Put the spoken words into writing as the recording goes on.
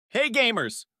Hey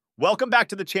gamers, welcome back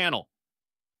to the channel.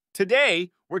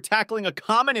 Today, we're tackling a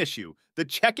common issue, the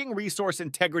checking resource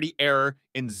integrity error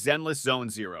in Zenless Zone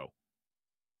Zero.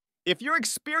 If you're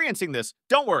experiencing this,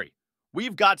 don't worry,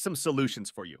 we've got some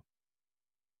solutions for you.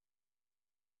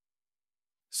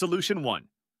 Solution 1.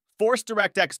 Force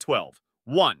DirectX 12.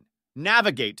 1.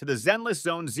 Navigate to the Zenless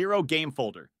Zone Zero game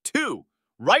folder. 2.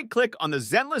 Right-click on the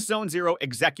Zenless Zone Zero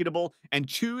executable and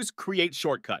choose Create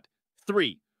Shortcut.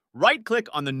 3. Right-click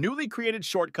on the newly created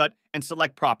shortcut and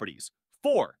select Properties.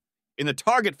 4. In the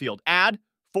target field, add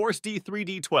Force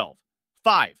D3D12.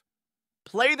 5.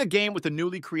 Play the game with the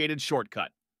newly created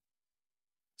shortcut.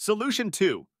 Solution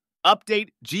 2. Update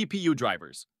GPU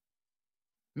drivers.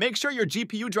 Make sure your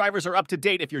GPU drivers are up to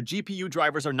date if your GPU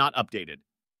drivers are not updated.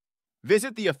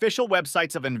 Visit the official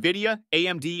websites of NVIDIA,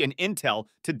 AMD, and Intel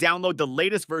to download the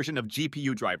latest version of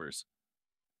GPU drivers.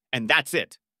 And that's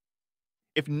it.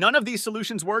 If none of these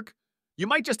solutions work, you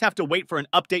might just have to wait for an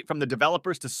update from the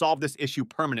developers to solve this issue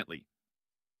permanently.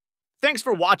 Thanks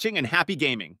for watching and happy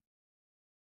gaming!